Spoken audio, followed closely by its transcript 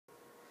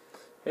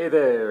Hey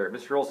there,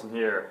 Mr. Olson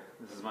here.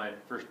 This is my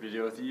first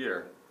video of the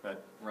year.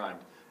 That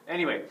rhymed.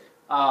 Anyway,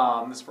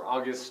 this is for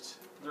August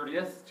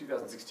 30th,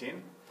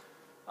 2016.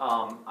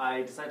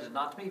 I decided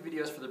not to make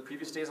videos for the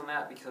previous days on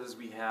that because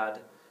we had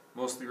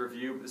mostly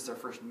review, but this is our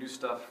first new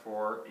stuff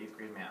for 8th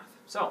grade math.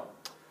 So,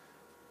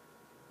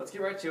 let's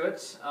get right to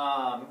it.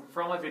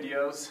 For all my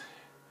videos,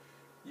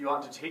 you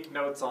want to take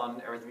notes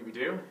on everything that we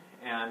do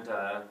and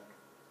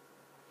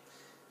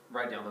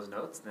write down those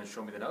notes, and then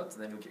show me the notes,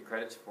 and then you'll get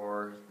credit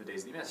for the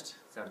days that you missed.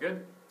 Sound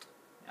good?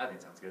 I think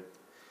it sounds good.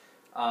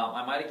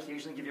 I might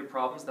occasionally give you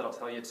problems that I'll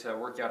tell you to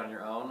work out on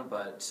your own,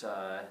 but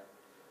for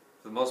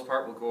the most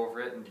part we'll go over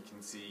it and you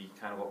can see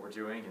kind of what we're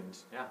doing, and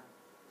yeah.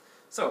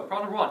 So,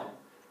 problem number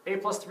 1. A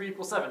plus 3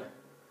 equals 7.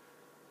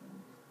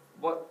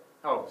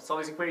 Solve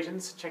these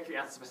equations, check your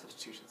answers by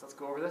substitutions. Let's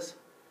go over this.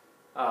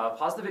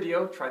 Pause the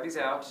video, try these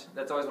out.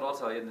 That's always what I'll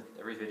tell you in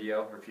every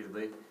video,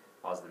 repeatedly.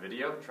 Pause the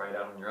video, try it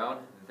out on your own,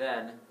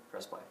 then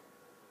press play.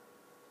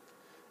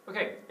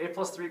 Okay, a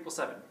plus 3 equals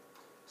 7.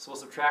 So we'll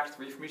subtract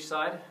 3 from each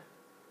side.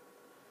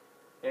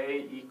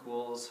 A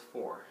equals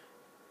 4.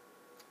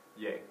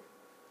 Yay.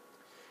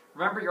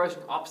 Remember, you're always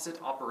doing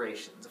opposite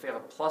operations. If we have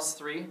a plus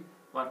 3,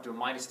 we'll have to do a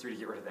minus 3 to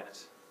get rid of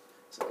that.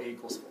 So a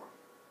equals 4.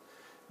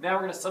 Now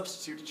we're going to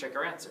substitute to check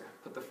our answer.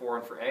 Put the 4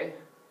 in for a.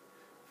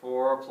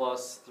 4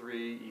 plus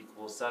 3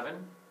 equals 7.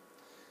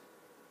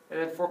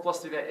 And then 4 plus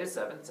 3, that is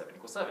 7. 7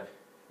 equals 7.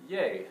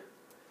 Yay.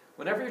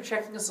 Whenever you're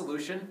checking a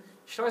solution, you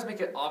should always make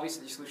it obvious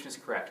that your solution is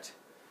correct.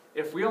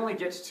 If we only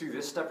get to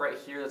this step right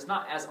here, that's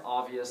not as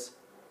obvious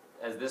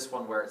as this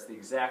one where it's the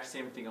exact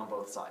same thing on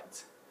both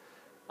sides.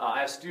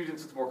 I have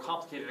students with more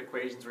complicated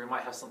equations where you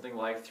might have something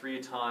like 3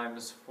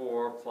 times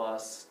 4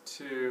 plus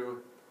 2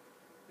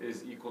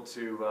 is equal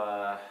to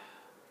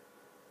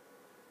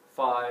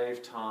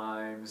 5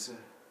 times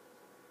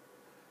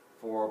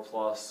 4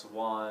 plus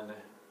 1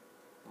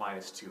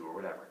 minus 2 or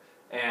whatever.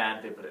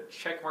 And they put a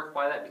check mark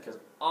by that because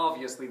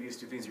obviously these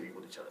two things are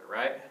equal to each other,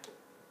 right?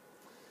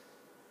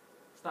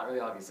 It's not really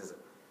obvious, is it?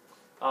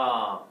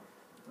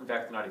 In fact,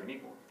 they're not even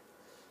equal.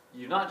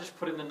 You not just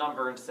put in the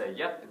number and say,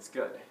 yep, it's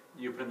good.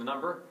 You put in the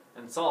number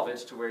and solve it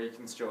to where you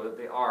can show that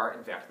they are,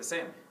 in fact, the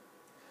same.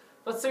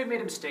 Let's say we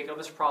made a mistake on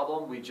this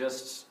problem.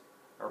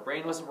 Our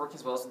brain wasn't working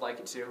as well as we'd like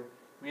it to.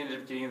 We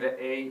ended up getting that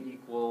a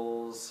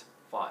equals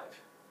 5.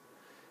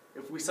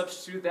 If we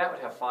substitute that,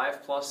 we'd have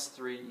 5 plus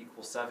 3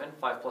 equals 7.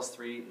 5 plus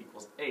 3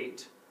 equals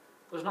 8.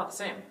 Those are not the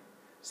same.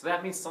 So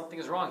that means something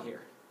is wrong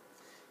here.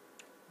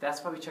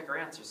 That's why we check our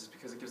answers, is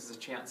because it gives us a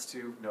chance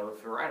to know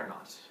if we're right or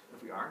not.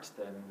 If we aren't,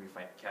 then we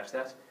catch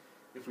that.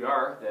 If we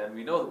are, then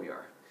we know that we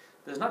are.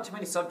 There's not too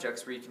many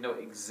subjects where you can know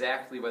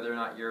exactly whether or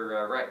not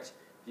you're right.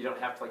 You don't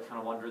have to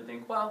kind of wonder and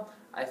think, well,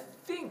 I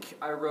think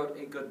I wrote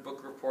a good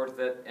book report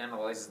that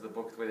analyzes the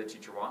book the way the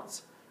teacher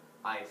wants.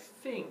 I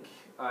think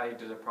I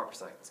did a proper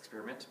science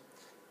experiment.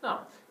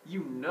 No,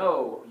 you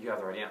know you have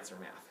the right answer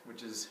in math,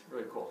 which is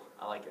really cool.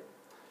 I like it.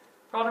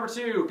 Problem number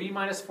 2, b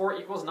minus 4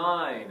 equals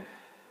 9.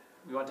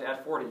 We want to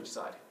add 4 to each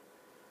side.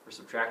 We're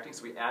subtracting,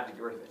 so we add to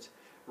get rid of it.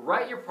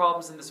 Write your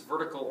problems in this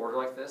vertical order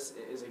like this.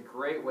 It is a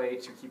great way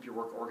to keep your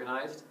work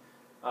organized.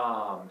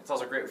 It's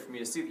also great for me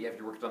to see that you have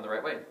your work done the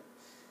right way.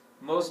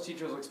 Most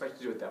teachers will expect you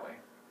to do it that way.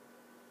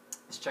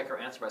 Let's check our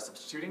answer by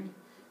substituting.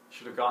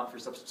 Should have gone for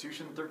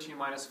substitution. 13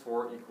 minus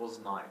 4 equals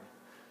 9.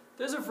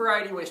 There's a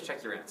variety of ways to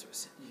check your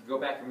answers. You could go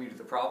back and redo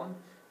the problem.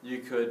 You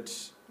could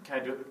kind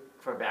of do it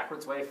from a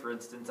backwards way. For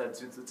instance, I had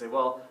students that say,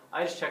 well,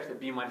 I just checked that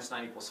b minus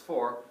 9 equals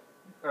 4,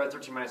 or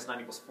 13 minus 9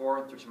 equals 4,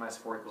 and 13 minus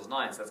 4 equals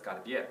 9, so that's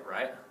got to be it,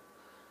 right?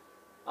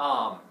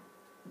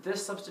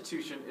 This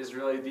substitution is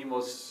really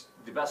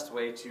the best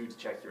way to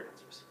check your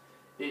answers.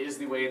 It is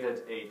the way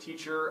that a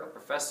teacher, a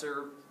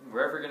professor,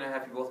 wherever you're going to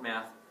have people with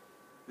math,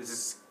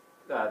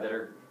 that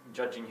are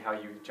judging how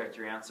you checked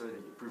your answer, that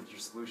you proved your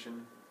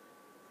solution,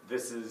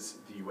 this is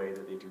the way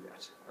that they do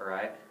that,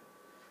 alright?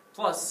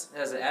 Plus, it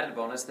has an added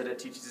bonus that it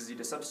teaches you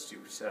to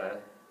substitute,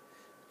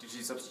 teaches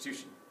you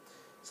substitution.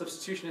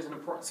 Substitution is an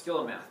important skill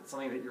in math. It's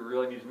something that you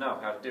really need to know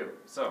how to do.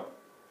 So,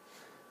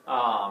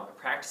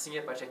 practicing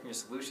it by checking your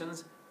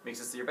solutions makes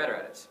it so you're better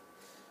at it.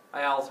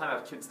 I all the time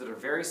have kids that are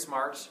very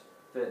smart,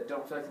 that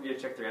don't feel like they need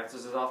to check their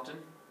answers as often,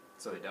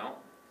 so they don't.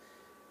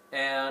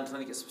 And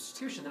when they get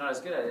substitution, they're not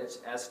as good at it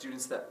as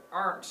students that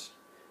aren't.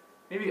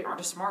 Maybe they aren't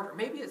as smart, or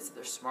maybe it's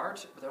they're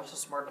smart, but they're also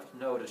smart enough to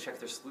know to check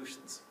their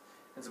solutions.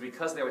 And so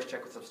because they always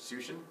check with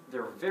substitution,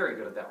 they're very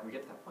good at that when we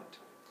get to that point.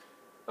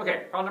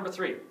 Okay, problem number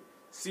 3.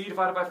 C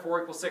divided by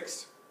 4 equals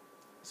 6.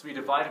 So we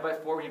divided by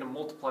 4, we need to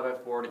multiply by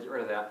 4 to get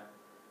rid of that.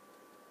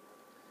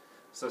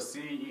 So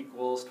C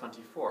equals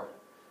 24.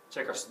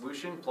 Check our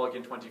solution, plug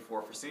in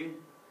 24 for C.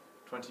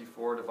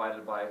 24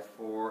 divided by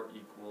 4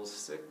 equals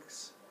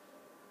 6.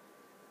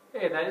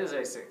 Hey, that is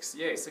a 6.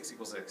 Yay, 6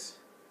 equals 6.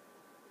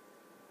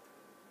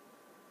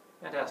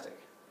 Fantastic.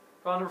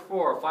 Problem number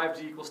 4,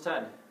 5d equals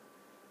 10.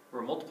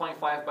 We're multiplying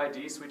 5 by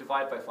d, so we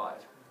divide by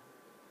 5.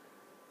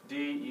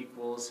 d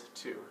equals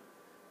 2.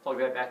 Plug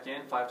that back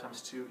in, 5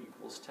 times 2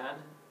 equals 10.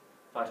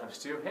 5 times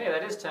 2, hey,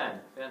 that is 10.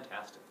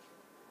 Fantastic.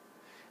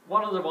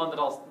 One other one that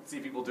I'll see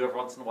people do every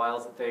once in a while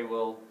is that they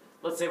will,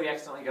 let's say we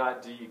accidentally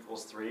got d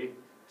equals 3,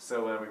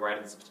 so when we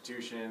write in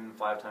substitution,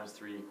 5 times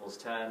 3 equals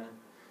 10,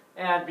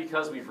 and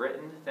because we've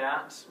written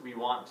that, we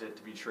want it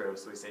to be true,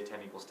 so we say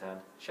 10 equals 10.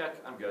 Check,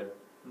 I'm good.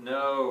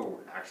 No,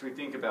 actually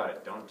think about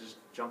it. Don't just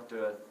jump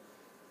to an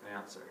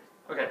answer.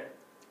 Okay.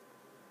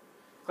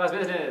 Class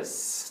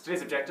business.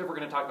 Today's objective, we're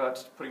going to talk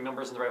about putting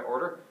numbers in the right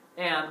order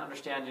and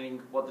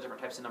understanding what the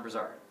different types of numbers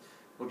are.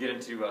 We'll get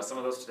into some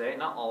of those today,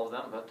 not all of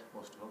them, but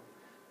most of them.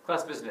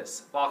 Class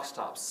business, box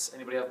tops.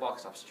 Anybody have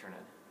box tops to turn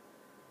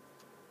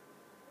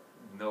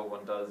in? No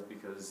one does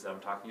because I'm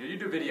talking to you. You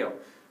do video.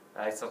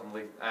 I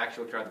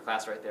actually looked around the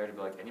class right there to be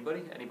like,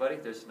 anybody? Anybody?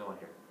 There's no one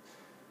here.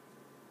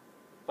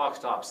 Box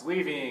tops.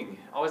 Leaving.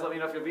 Always let me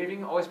know if you're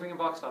leaving. Always bring in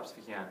box tops if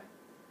you can.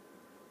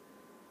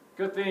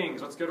 Good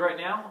things. What's good right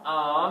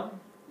now?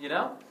 You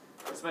know,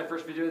 this is my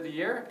first video of the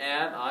year,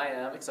 and I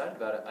am excited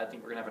about it. I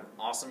think we're going to have an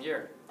awesome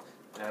year,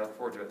 and I look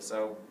forward to it.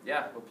 So,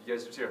 yeah, hope you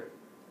guys do too.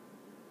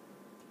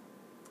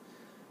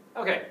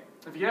 Okay,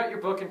 if you get out your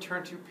book and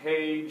turn to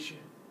page...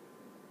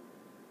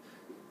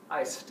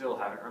 I still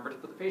haven't remembered to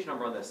put the page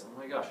number on this. Oh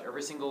my gosh,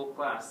 every single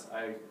class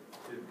I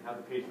didn't have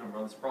the page number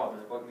on this problem.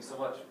 It bugged me so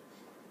much.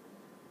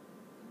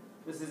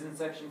 This is in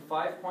section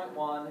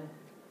 5.1,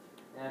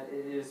 and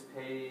it is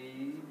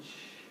page...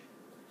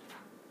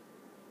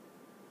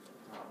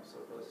 Oh, so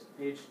close.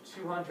 Page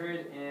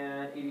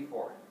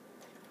 284.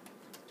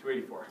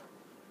 284.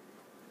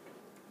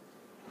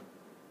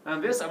 On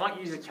this, I want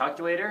you to use a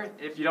calculator.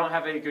 If you don't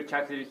have a good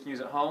calculator you can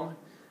use at home,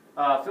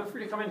 feel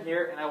free to come in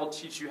here and I will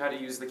teach you how to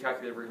use the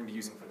calculator we're going to be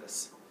using for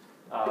this.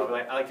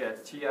 I like a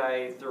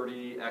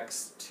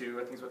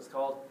TI-30X2, I think is what it's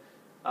called.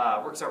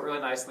 Works out really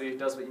nicely,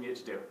 does what you need it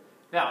to do.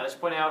 Now, I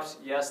just point out,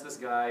 yes, this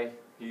guy,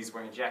 he's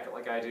wearing a jacket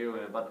like I do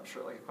and a button-up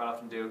shirt like I quite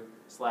often do,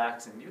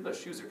 slacks, and even those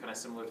shoes are kind of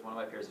similar to one of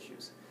my pairs of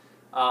shoes.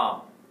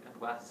 And the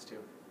glasses too.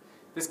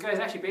 This guy is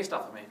actually based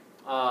off of me.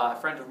 A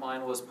friend of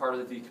mine was part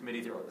of the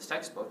committee that wrote this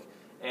textbook,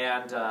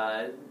 and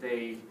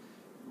they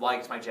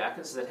liked my jacket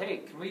and said, hey,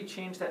 can we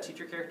change that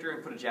teacher character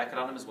and put a jacket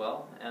on him as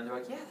well? And they're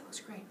like, yeah, that looks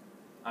great.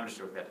 I'm just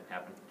joking, that didn't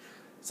happen.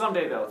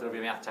 Someday, though, there'll be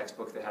a math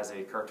textbook that has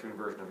a cartoon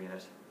version of me in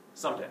it.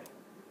 Someday.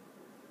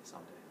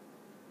 Someday.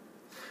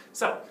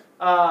 So,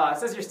 it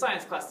says your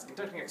science class is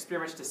conducting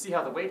experiments to see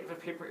how the weight of a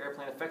paper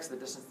airplane affects the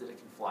distance that it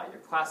can fly. Your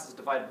class is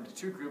divided into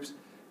two groups.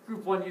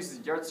 Group 1 uses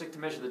a yardstick to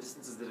measure the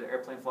distances that an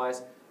airplane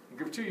flies, and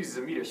Group 2 uses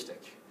a meter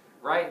stick.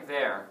 Right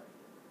there.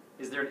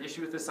 Is there an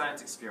issue with this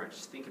science experiment?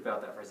 Just think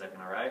about that for a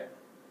second, all right?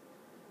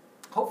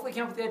 Hopefully you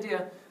came up with the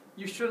idea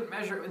you shouldn't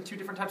measure it in two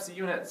different types of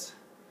units.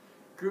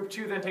 Group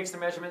 2 then takes the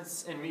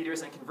measurements in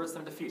meters and converts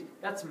them to feet.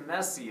 That's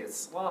messy, it's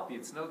sloppy,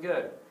 it's no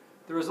good.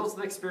 The results of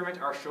the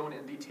experiment are shown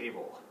in the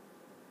table.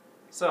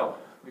 So,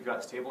 we've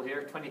got this table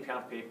here,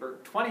 20-pound paper.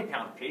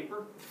 20-pound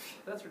paper?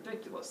 That's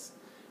ridiculous.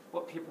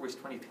 What paper weighs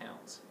 20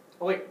 pounds?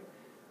 Oh wait,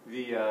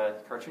 the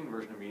cartoon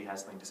version of me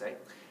has something to say.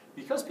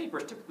 Because paper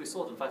is typically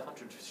sold in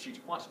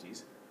 500-sheet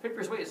quantities,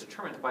 paper's weight is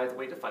determined by the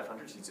weight of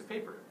 500 sheets of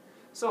paper.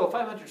 So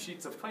 500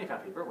 sheets of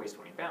 20-pound paper weighs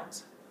 20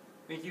 pounds.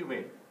 Thank you,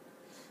 me.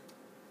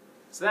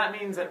 So that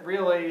means that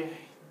really,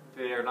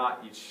 they're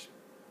not each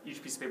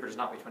piece of paper does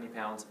not weigh 20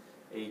 pounds.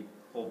 A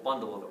whole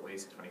bundle of it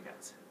weighs 20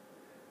 pounds.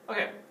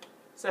 Okay,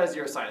 says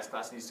your science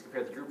class needs to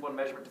compare the Group 1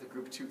 measurement to the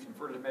Group 2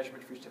 converted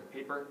measurement for each type of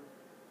paper,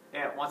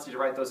 and it wants you to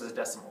write those as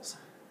decimals.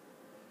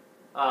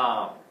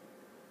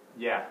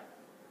 Yeah.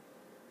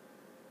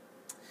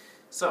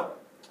 So,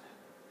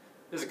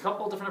 there's a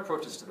couple different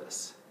approaches to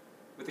this.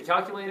 With the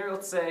calculator,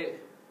 let's say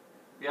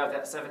we have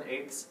that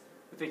 7/8.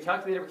 With the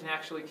calculator, we can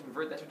actually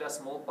convert that to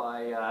decimal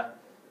by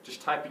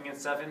just typing in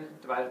 7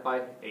 divided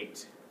by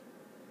 8.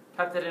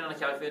 Type that in on a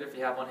calculator if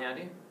you have one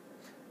handy.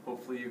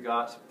 Hopefully you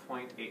got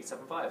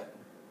 0.875.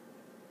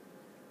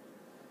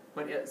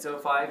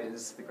 0.875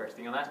 is the correct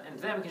thing on that. And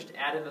then we can just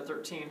add in the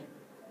 13,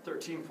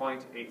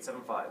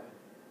 13.875.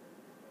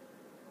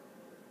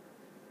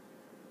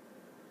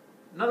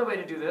 Another way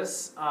to do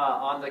this,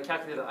 on the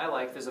calculator that I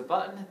like, there's a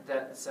button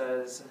that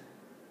says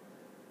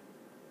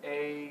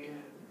A,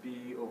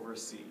 B over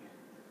C.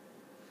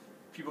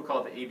 People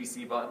call it the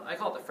ABC button. I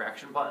call it the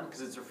fraction button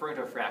because it's referring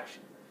to a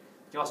fraction.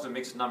 You can also do a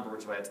mixed number,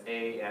 which is why it's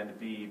A and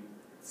B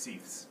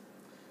seeths.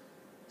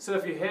 So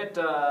if you hit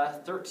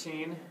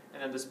 13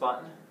 and then this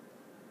button,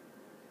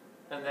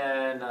 and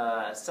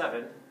then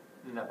 7, and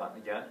then that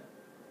button again,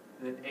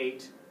 and then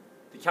 8,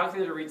 the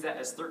calculator reads that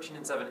as 13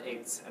 and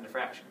 7/8 and a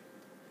fraction.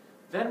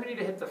 Then we need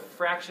to hit the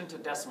fraction to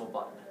decimal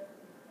button,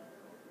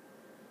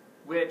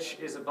 which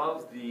is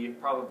above the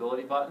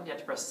probability button. You have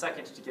to press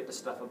second to get the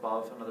stuff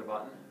above another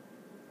button.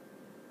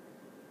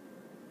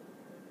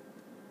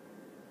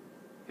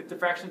 Hit the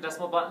fraction to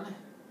decimal button,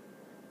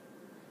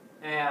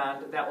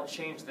 and that will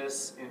change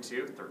this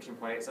into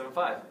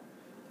 13.875.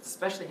 It's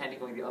especially handy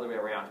going the other way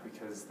around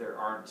because there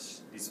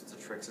aren't these sorts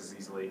of tricks as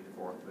easily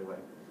for the way.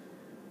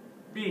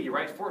 B, you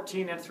write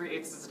 14 and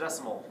 3/8 as a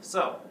decimal.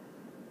 So,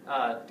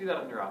 do that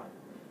on your own.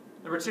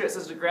 Number 2, it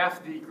says to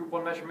graph the Group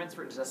 1 measurements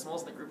written to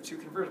decimals and the Group 2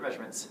 converted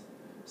measurements.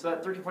 So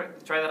that 13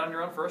 point, try that on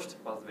your own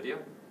first, pause the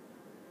video.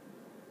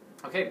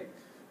 Okay,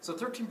 so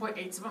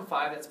 13.875,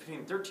 that's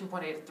between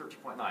 13.8 and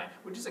 13.9.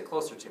 Which is it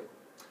closer to?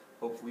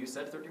 Hopefully you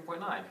said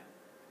 13.9.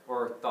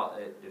 Or thought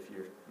it if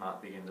you're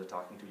not big into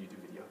talking to a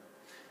YouTube video.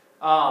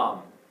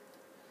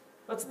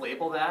 Let's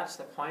label that.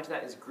 The point of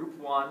that is group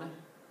 1. And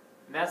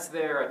that's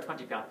their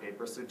 20-pound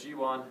paper, so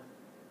G1,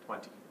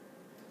 20.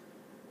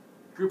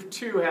 Group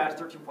 2 had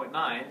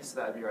 13.9, so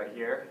that would be right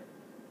here.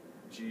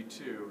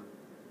 G2,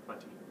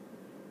 20.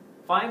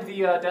 Find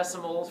the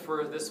decimals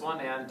for this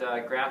one and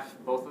graph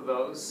both of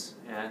those.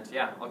 And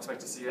yeah, I'll expect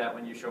to see that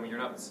when you show me your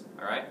notes.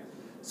 Alright?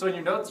 So in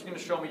your notes, you're going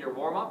to show me your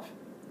warm-up.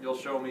 You'll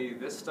show me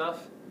this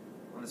stuff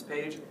on this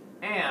page.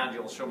 And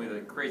you'll show me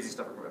the crazy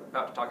stuff we're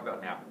about to talk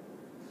about now.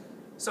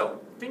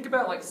 So, think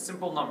about like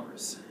simple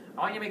numbers.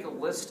 I want you to make a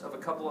list of a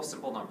couple of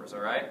simple numbers,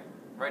 alright?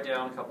 Write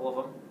down a couple of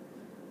them.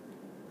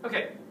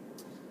 Okay.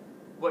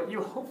 What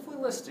you hopefully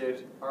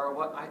listed are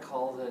what I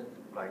call them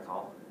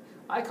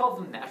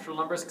natural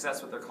numbers because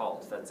that's what they're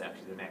called. That's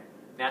actually their name.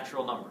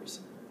 Natural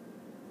numbers.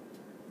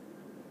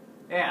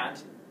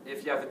 And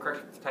if you have the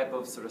correct type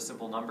of sort of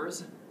simple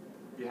numbers,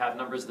 you have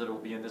numbers that will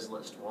be in this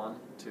list. 1,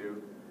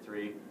 2,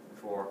 3,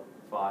 4,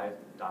 5, ...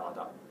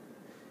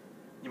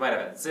 You might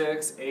have had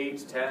 6,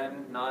 8,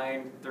 10,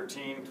 9,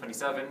 13,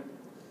 27,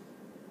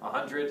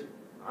 100,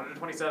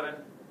 127,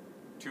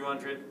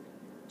 200,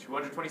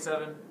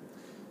 227,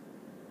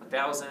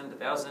 1,000,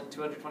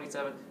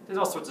 1,227. There's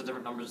all sorts of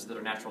different numbers that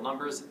are natural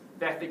numbers. In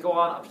fact, they go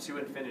on up to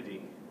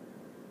infinity.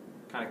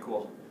 Kind of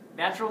cool.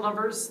 Natural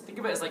numbers, think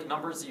of it as like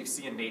numbers that you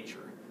see in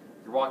nature.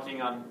 You're walking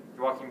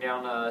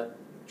down a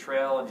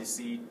trail and you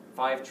see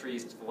 5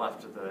 trees to the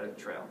left of the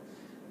trail.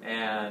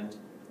 And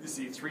you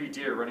see 3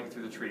 deer running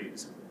through the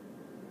trees.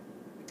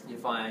 You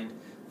find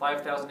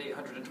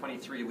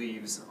 5,823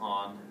 leaves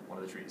on one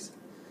of the trees.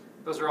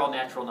 Those are all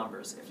natural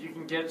numbers. If you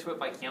can get to it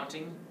by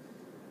counting,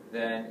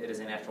 then it is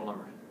a natural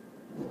number.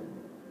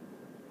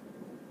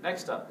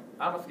 Next up,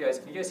 I don't know if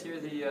can you guys hear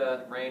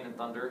the rain and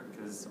thunder?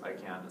 Because I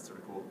can, it's sort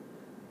of cool.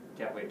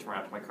 Can't wait to run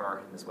out to my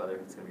car in this weather,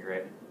 it's going to be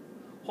great.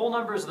 Whole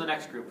numbers are the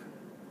next group.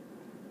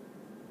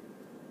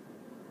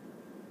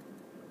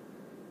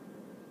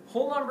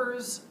 Whole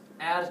numbers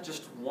add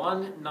just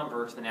one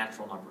number to the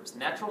natural numbers. The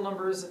natural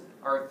numbers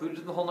are included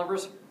in the whole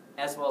numbers,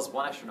 as well as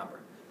one extra number.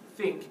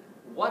 Think,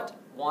 what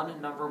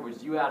one number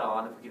would you add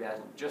on if we could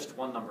add just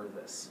one number to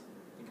this?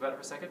 Think about it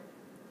for a second.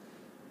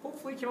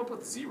 Hopefully you came up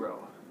with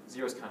 0.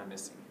 0 is kind of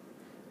missing.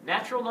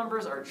 Natural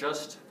numbers are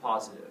just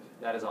positive.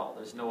 That is all.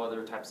 There's no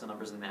other types of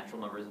numbers than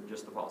natural numbers,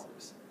 just the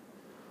positives.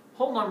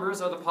 Whole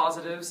numbers are the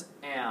positives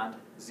and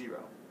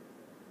 0.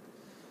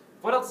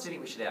 What else do you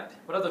think we should add?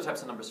 What other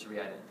types of numbers should we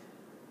add in?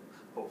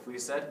 Hopefully you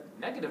said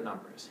negative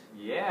numbers.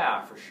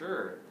 Yeah, for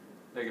sure.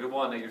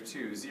 -1,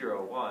 -2,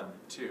 0, 1,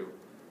 2.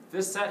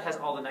 This set has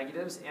all the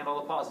negatives and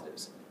all the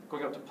positives.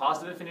 Going up to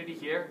positive infinity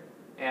here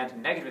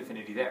and negative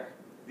infinity there.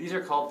 These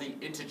are called the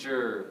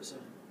integers.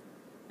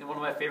 In one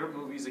of my favorite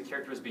movies, a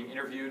character is being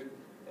interviewed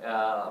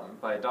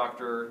by a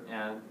doctor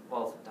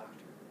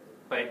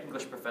by an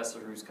English professor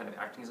who's kind of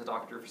acting as a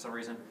doctor for some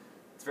reason.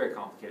 It's very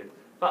complicated.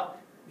 But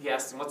he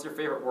asks him, what's your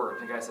favorite word?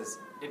 And the guy says,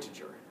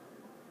 integer.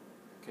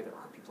 Okay, there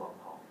are people out in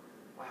the hall.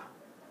 Wow.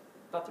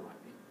 Thought there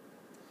might be.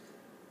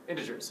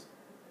 Integers.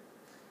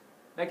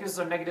 Negatives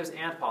are negatives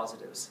and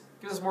positives.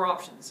 Gives us more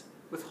options.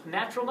 With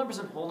natural numbers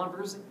and whole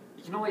numbers,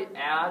 you can only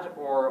add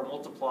or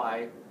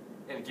multiply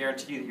and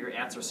guarantee that your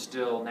answer is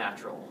still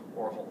natural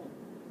or whole.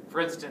 For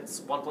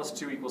instance, 1 plus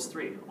 2 equals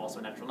 3, also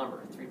a natural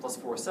number. 3 plus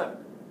 4 is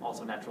 7,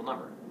 also a natural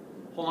number.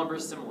 Whole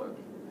numbers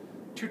similarly.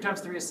 2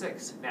 times 3 is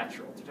 6,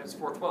 natural. 2 times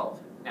 4,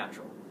 12,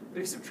 natural. But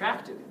if you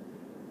subtracted,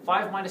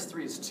 5 minus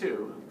 3 is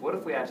 2. What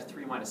if we add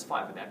 3 minus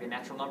 5? Would that be a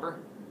natural number?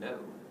 No.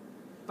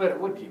 But it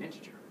would be an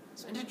integer.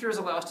 So integers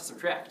allow us to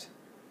subtract.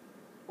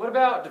 What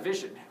about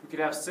division? We could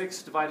have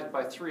 6 divided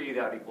by 3,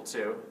 that would equal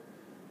 2.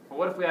 But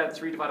what if we had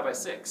 3 divided by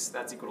 6?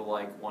 That's equal to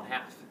like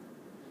 1/2.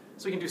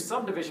 So we can do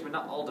some division, but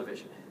not all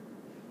division.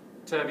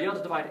 To be able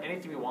to divide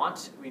anything we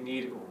want, we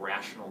need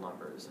rational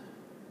numbers.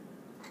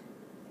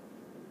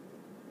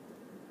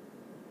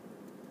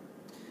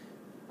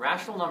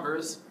 Rational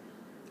numbers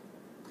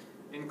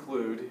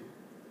include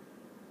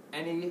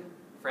any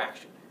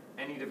fraction,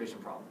 any division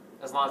problem,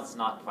 as long as it's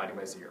not dividing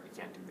by 0. You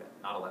can't do that,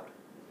 not allowed.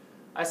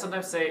 I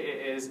sometimes say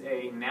it is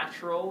a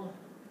natural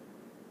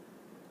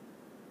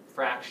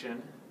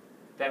fraction.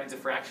 That means a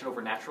fraction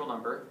over natural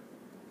number.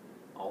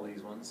 All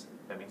these ones.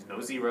 That means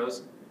no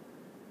zeros.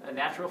 A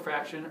natural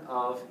fraction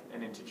of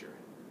an integer.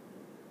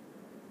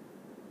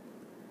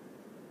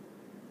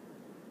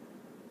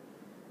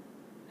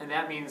 And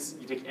that means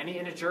you take any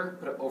integer,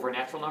 put it over a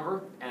natural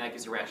number, and that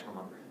gives you a rational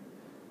number.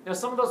 Now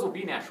some of those will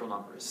be natural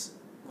numbers,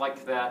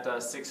 like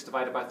that 6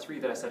 divided by 3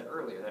 that I said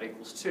earlier, that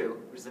equals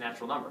 2, which is a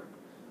natural number.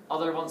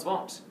 Other ones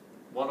won't.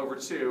 1 over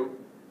 2,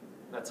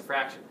 that's a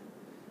fraction.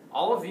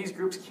 All of these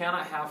groups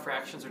cannot have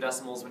fractions or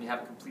decimals when you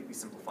have it completely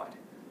simplified.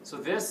 So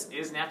this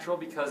is natural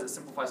because it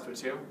simplifies to a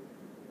 2,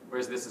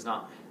 whereas this is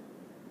not.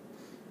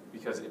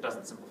 Because it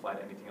doesn't simplify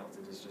to anything else,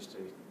 it is just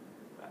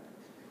that.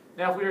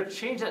 Now if we were to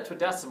change that to a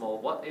decimal,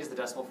 what is the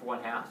decimal for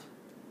 1/2?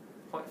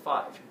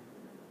 0.5.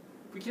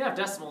 We can have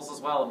decimals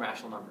as well in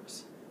rational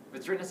numbers. If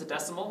it's written as a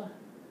decimal,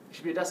 it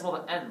should be a decimal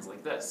that ends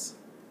like this.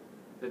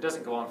 That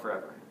doesn't go on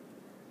forever.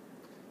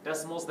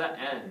 Decimals that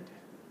end.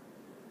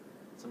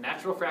 So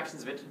natural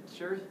fractions of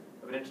integers.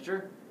 I'm going to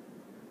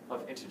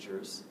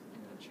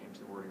change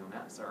the wording on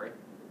that, sorry.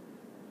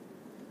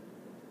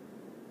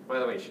 By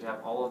the way, you should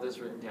have all of this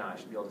written down. I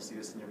should be able to see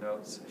this in your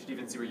notes. I should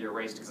even see where you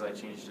erased because I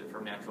changed it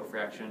from natural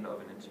fraction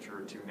of an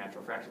integer to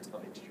natural fractions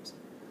of integers.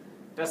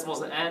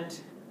 Decimals that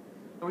end.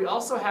 And we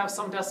also have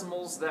some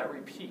decimals that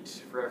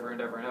repeat forever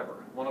and ever and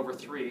ever. 1 over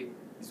 3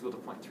 is equal to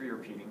 0.3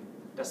 repeating.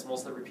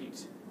 Decimals that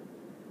repeat.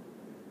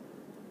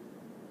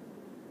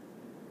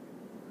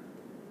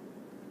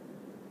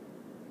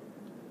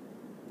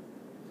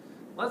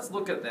 Let's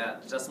look at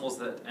that, decimals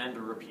that end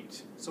or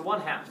repeat. So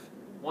 1/2,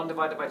 1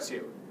 divided by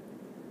 2.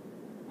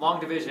 Long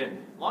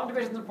division. Long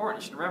division is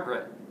important, you should remember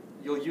it.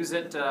 You'll use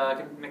it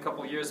in a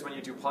couple of years when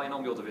you do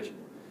polynomial division.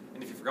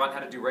 And if you've forgotten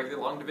how to do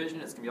regular long division,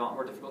 it's going to be a lot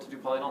more difficult to do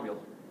polynomial.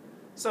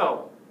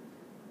 So,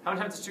 how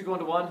many times does 2 go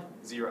into 1?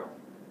 0.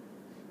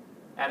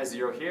 Add a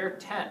 0 here,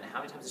 10. How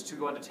many times does 2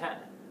 go into 10?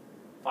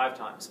 5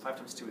 times. 5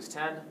 times 2 is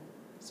 10.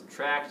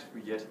 Subtract,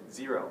 we get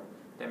 0.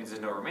 That means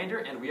there's no remainder,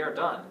 and we are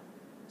done.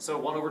 So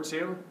 1 over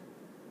 2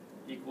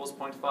 equals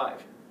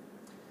 0.5.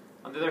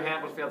 On the other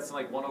hand, what if we had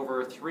something like 1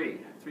 over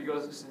 3? 3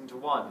 goes into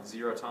 1,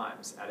 0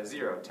 times. Add a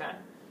 0, 10.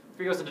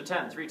 3 goes into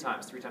 10, 3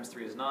 times. 3 times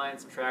 3 is 9.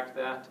 Subtract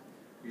that.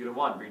 We get a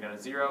 1. Bring down a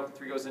 0.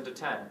 3 goes into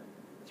 10,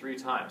 3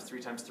 times.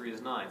 3 times 3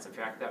 is 9.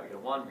 Subtract that. We get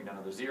a 1. Bring down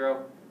another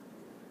 0.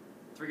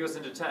 3 goes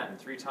into 10,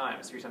 3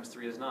 times. 3 times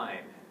 3 is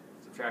 9.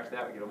 Subtract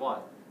that. We get a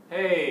 1.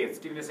 Hey, it's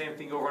giving the same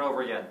thing over and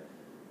over again.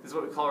 This is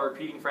what we call a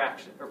repeating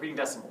fraction, a repeating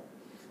decimal.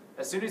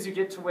 As soon as you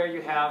get to where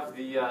you have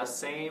the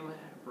same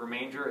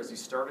remainder as you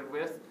started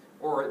with,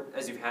 or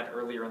as you've had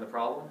earlier in the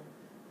problem,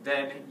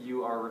 then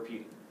you are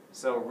repeating.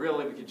 So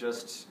really we could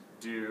just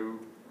do,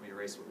 let me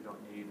erase what we don't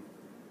need.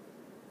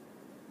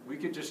 We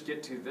could just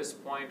get to this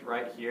point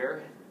right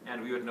here,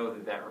 and we would know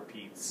that that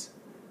repeats.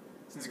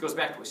 Since it goes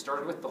back to what we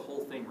started with, the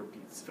whole thing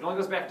repeats. If it only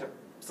goes back to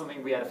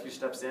something we had a few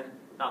steps in,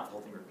 not the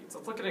whole thing repeats.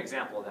 Let's look at an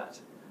example of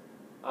that.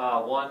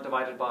 1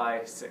 divided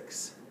by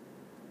 6.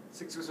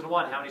 6 goes into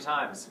 1, how many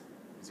times?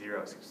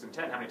 0. 6 goes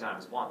into 10, how many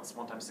times? Once.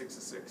 1 times 6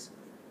 is 6.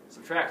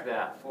 Subtract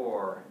that,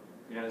 4.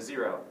 You get a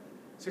 0.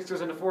 6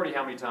 goes into 40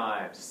 how many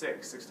times?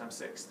 6. 6 times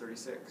 6,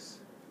 36.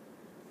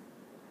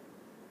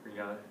 We're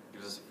going to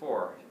give us a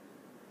 4.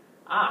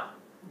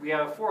 We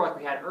have a 4 like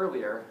we had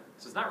earlier,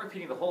 so it's not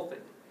repeating the whole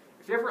thing.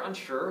 If you're ever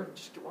unsure,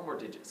 just get one more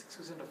digit. 6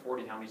 goes into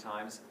 40 how many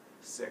times?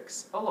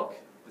 6. Oh look,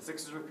 the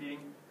 6 is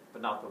repeating,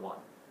 but not the 1.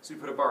 So we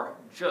put a bar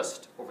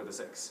just over the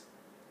 6,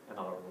 and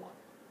not over the 1.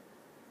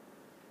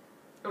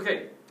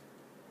 Okay,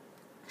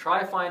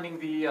 try finding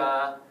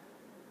the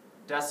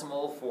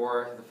decimal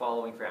for the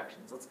following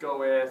fractions. Let's go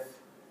with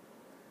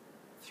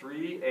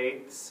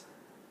 3/8.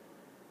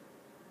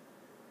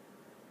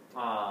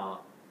 And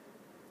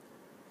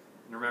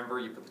remember,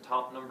 you put the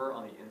top number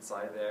on the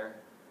inside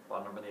there,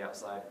 bottom number on the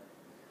outside.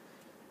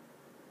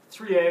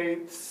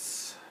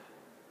 3/8,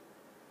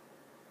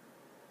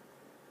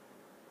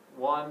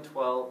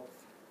 1/12,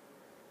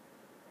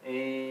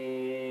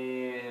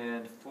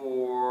 and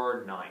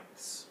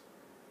 4/9.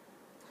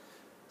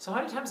 So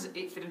how many times does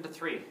 8 fit into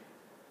 3?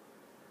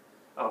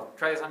 Oh,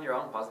 try this on your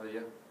own, pause the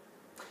video.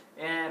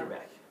 And we're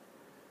back.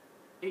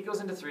 8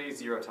 goes into 3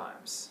 0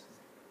 times.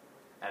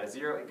 Add a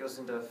 0, it goes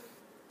into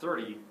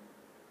 30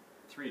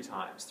 3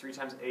 times. 3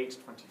 times 8,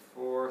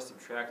 24,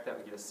 subtract that,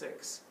 we get a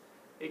 6.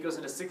 8 goes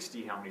into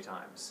 60 how many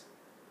times?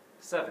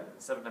 7.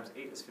 7 times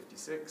 8 is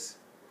 56.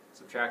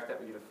 Subtract that,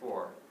 we get a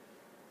 4.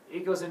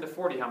 8 goes into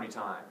 40 how many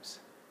times?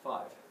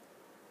 5.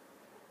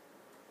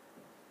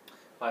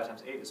 5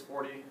 times 8 is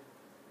 40.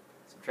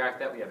 Subtract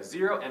that, we have a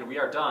 0, and we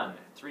are done.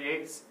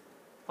 3/8,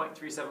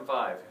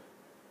 0.375.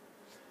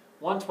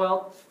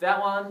 1/12,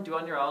 that one, do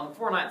on your own.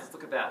 4/9, let's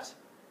look at that.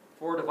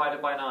 4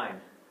 divided by 9.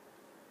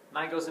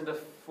 9 goes into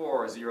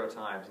 4 0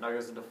 times. Now it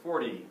goes into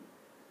 40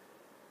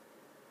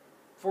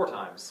 4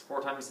 times.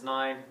 4 times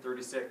 9,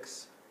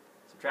 36.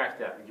 Subtract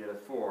that, we get a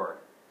 4.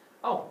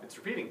 Oh, it's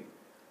repeating.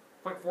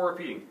 0.4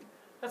 repeating.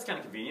 That's kind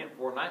of convenient.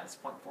 4/9,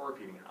 0.4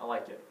 repeating. I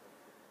like it.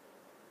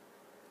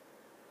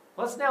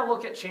 Let's now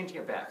look at changing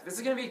it back. This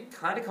is going to be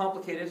kind of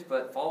complicated,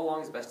 but follow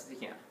along as best as you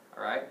can.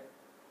 Alright?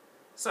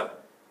 So,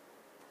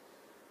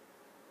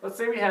 let's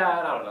say we had,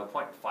 I don't know,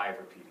 0.5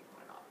 repeating.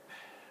 Why not?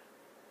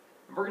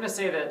 And we're going to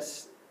say that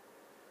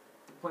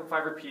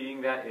 0.5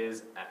 repeating, that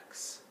is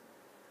x.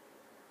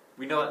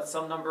 We know that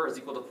some number is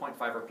equal to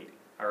 0.5 repeating.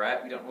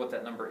 Alright? We don't know what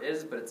that number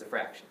is, but it's a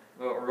fraction.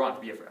 Well, we want it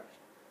to be a fraction.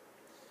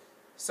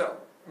 So,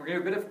 we're going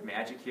to do a bit of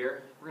magic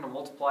here. We're going to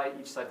multiply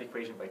each side of the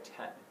equation by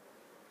 10,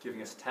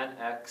 giving us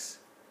 10x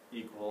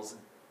equals,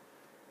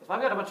 if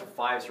I've got a bunch of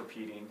 5's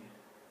repeating,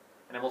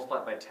 and I multiply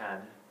it by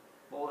 10,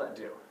 what will that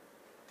do?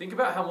 Think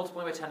about how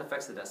multiplying by 10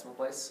 affects the decimal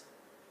place.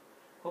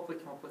 Hopefully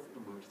come up with,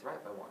 it'll move to the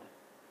right by 1,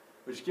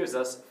 which gives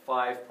us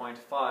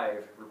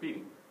 5.5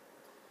 repeating.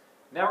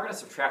 Now we're going to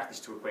subtract these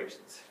two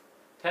equations.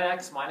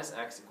 10x minus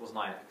x equals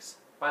 9x.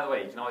 By the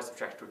way, you can always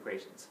subtract two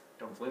equations.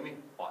 Don't believe me?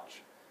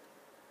 Watch.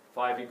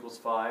 5 equals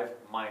 5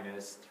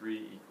 minus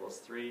 3 equals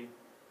 3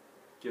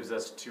 gives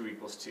us 2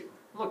 equals 2.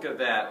 Look at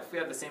that. If we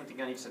have the same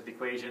thing on each side of the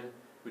equation,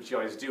 which you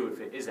always do if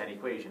it is an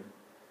equation,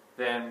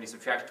 then when you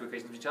subtract two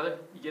equations from each other,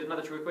 you get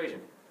another true equation.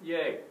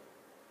 Yay!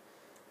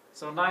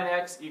 So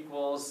 9x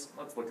equals,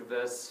 let's look at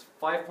this,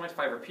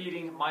 5.5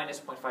 repeating minus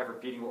 0.5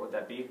 repeating, what would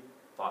that be?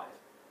 5.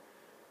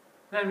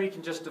 Then we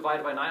can just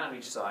divide by 9 on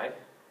each side,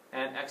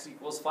 and x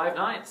equals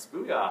 5/9.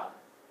 Booyah!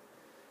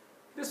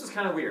 This was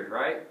kind of weird,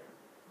 right?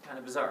 Kind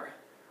of bizarre,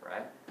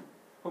 right?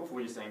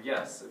 Hopefully you're saying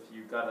yes. If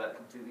you got that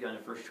completely on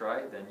your first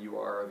try, then you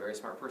are a very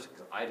smart person,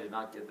 because I did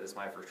not get this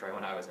my first try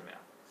when I was in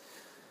math.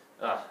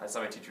 I saw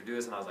my teacher do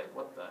this, and I was like,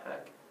 what the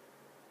heck?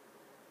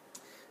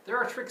 There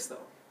are tricks,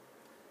 though.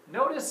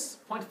 Notice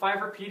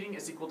 0.5 repeating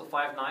is equal to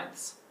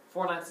 5/9.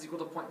 4/9 is equal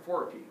to 0.4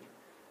 repeating.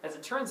 As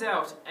it turns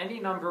out, any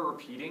number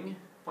repeating,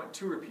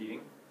 0.2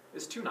 repeating,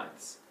 is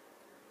 2/9.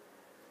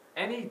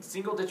 Any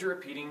single digit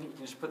repeating, you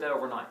can just put that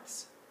over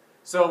 9ths.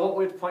 So what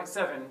would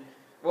 0.7,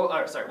 what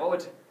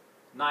would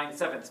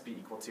 9/7 be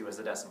equal to as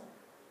a decimal?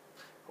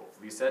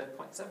 Hopefully you said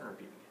 0.7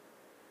 repeating.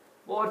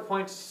 What would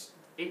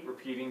 0.8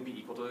 repeating be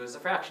equal to as a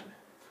fraction?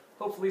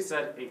 Hopefully you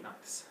said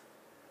 8/9.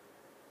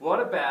 What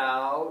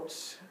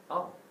about,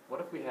 what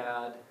if we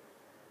had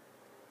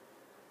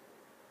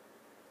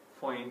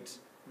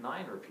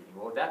 0.9 repeating?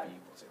 What would that be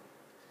equal to?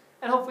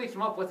 And hopefully you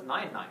come up with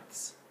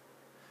 9/9.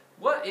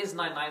 What is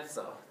 9/9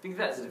 though? Think of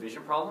that as a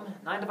division problem.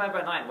 9 divided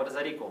by 9, what does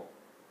that equal?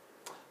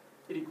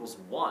 It equals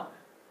 1.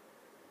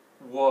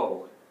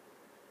 Whoa.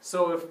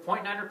 So if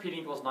 0.9 repeating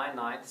equals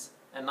 9/9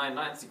 and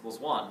 9/9 equals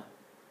 1,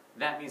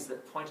 that means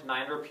that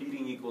 0.9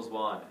 repeating equals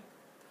 1.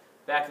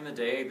 Back in the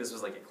day, this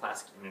was like a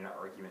classic internet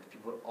argument.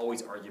 People would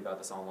always argue about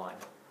this online.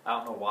 I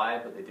don't know why,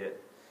 but they did.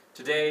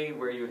 Today,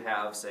 where you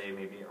have, say,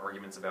 maybe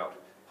arguments about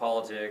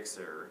politics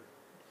or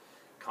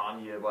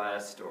Kanye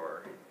West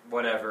or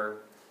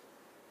whatever,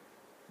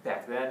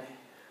 back then,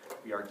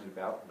 we argued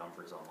about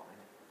numbers online.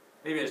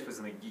 Maybe I just put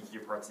some of the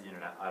geekier parts of the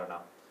internet, I don't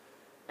know.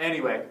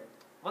 Anyway,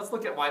 let's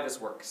look at why this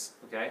works,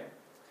 okay?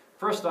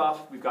 First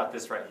off, we've got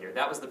this right here.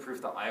 That was the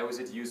proof that I always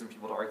had to use when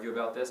people would argue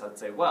about this. I'd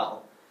say,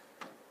 well,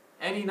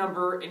 any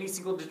number, any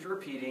single digit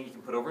repeating, you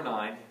can put over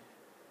 9.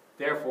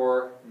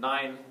 Therefore,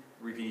 9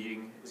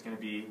 repeating is going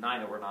to be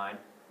 9 over 9,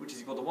 which is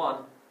equal to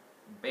 1.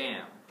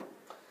 Bam.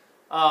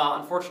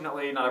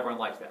 Unfortunately, not everyone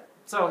liked that.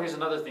 So here's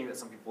another thing that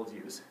some people would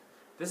use.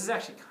 This is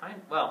actually how do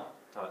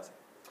I say?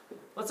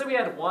 Let's say we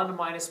had 1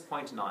 minus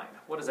 0.9.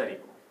 What does that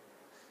equal?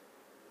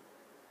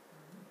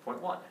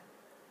 0.1.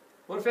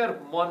 What if we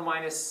had 1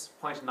 minus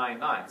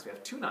 0.99? So we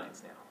have 2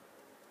 9s now.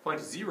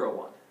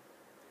 0.01.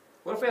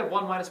 What if we had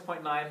 1 minus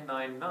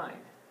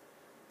 0.999?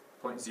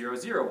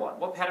 0.001.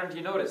 What pattern do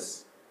you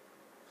notice?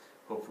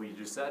 Hopefully you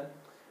just said,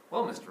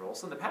 well, Mr.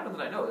 Olson, the pattern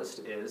that I noticed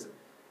is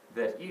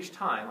that each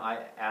time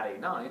I add a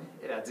 9,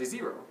 it adds a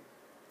 0.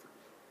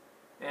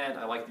 And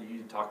I like that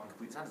you talk in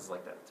complete sentences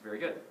like that. It's very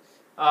good.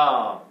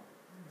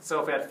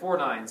 So if we had 4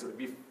 9s, it would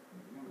be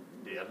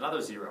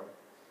another 0.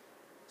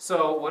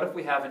 So what if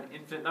we have an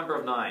infinite number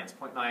of 9s,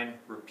 0.9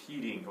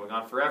 repeating, going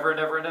on forever and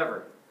ever and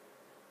ever?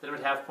 Then it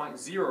would have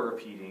 0.0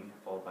 repeating,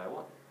 followed by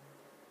 1.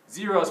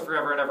 Zeros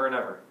forever and ever and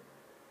ever.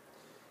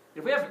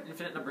 If we have an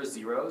infinite number of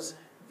zeros,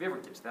 if we ever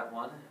get to that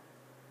 1,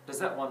 does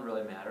that 1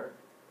 really matter?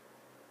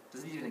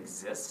 Does it even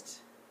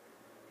exist?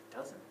 It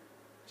doesn't.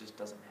 It just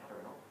doesn't matter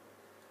at all.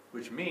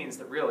 Which means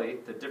that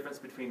really, the difference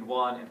between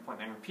 1 and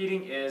 0.9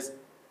 repeating is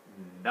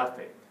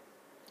nothing.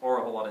 Or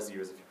a whole lot of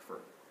zeros if you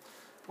prefer.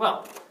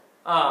 Well,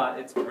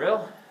 it's been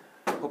real.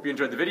 Hope you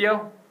enjoyed the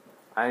video.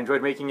 I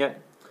enjoyed making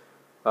it.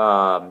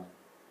 Bye.